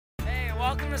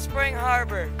Welcome to Spring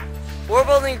Harbor. We're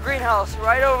building a greenhouse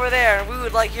right over there, and we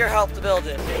would like your help to build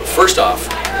it. First off,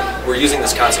 we're using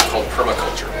this concept called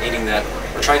permaculture, meaning that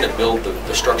we're trying to build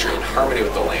the structure in harmony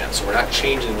with the land, so we're not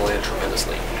changing the land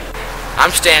tremendously.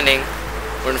 I'm standing.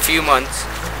 In a few months,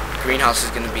 the greenhouse is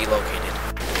going to be located.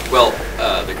 Well,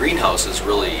 the greenhouse is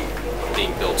really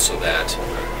being built so that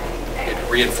it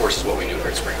reinforces what we do here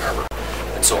at Spring Harbor.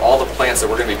 And so all the plants that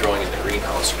we're going to be growing in the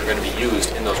greenhouse are going to be used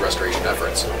in those restoration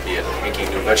efforts, be it making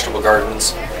new vegetable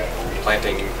gardens,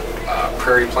 planting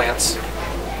prairie plants,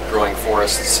 growing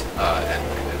forests, and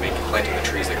planting the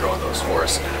trees that grow in those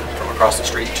forests from across the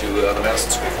street to the Madison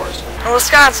School Forest. In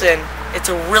Wisconsin, it's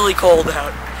really cold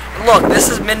out. And look, this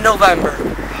is mid-November.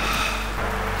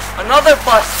 Another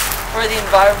plus for the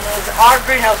environment is our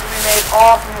greenhouse will be made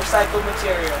all from recycled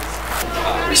materials.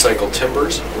 Recycled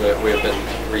timbers. We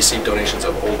have received donations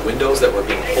of old windows that were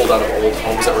being pulled out of old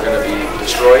homes that were going to be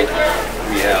destroyed.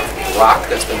 We have rock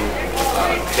that's been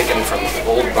taken from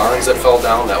old barns that fell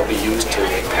down that will be used to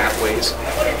make pathways.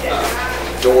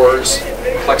 Doors,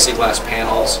 plexiglass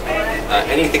panels,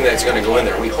 anything that's going to go in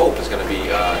there, we hope is going to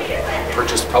be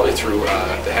purchased probably through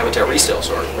the Habitat Resale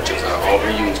Store, which is all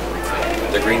reused.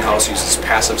 The greenhouse uses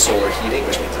passive solar heating,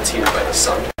 which means it's heated by the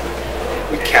sun.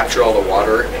 We capture all the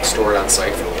water and store it on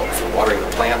site for watering the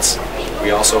plants.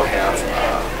 We also have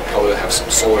probably have some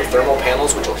solar thermal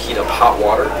panels, which will heat up hot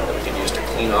water that we can use to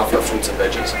clean off our fruits and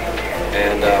veggies.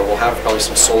 And we'll have probably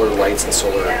some solar lights and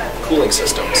solar cooling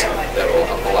systems that will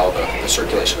allow the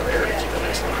circulation of air to keep it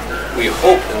nice. We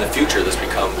hope in the future this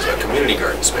becomes a community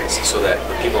garden space so that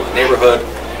the people in the neighborhood,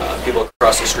 people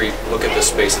across the street look at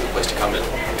this space as a place to come and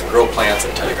grow plants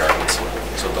and tend gardens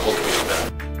so the whole community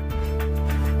benefits.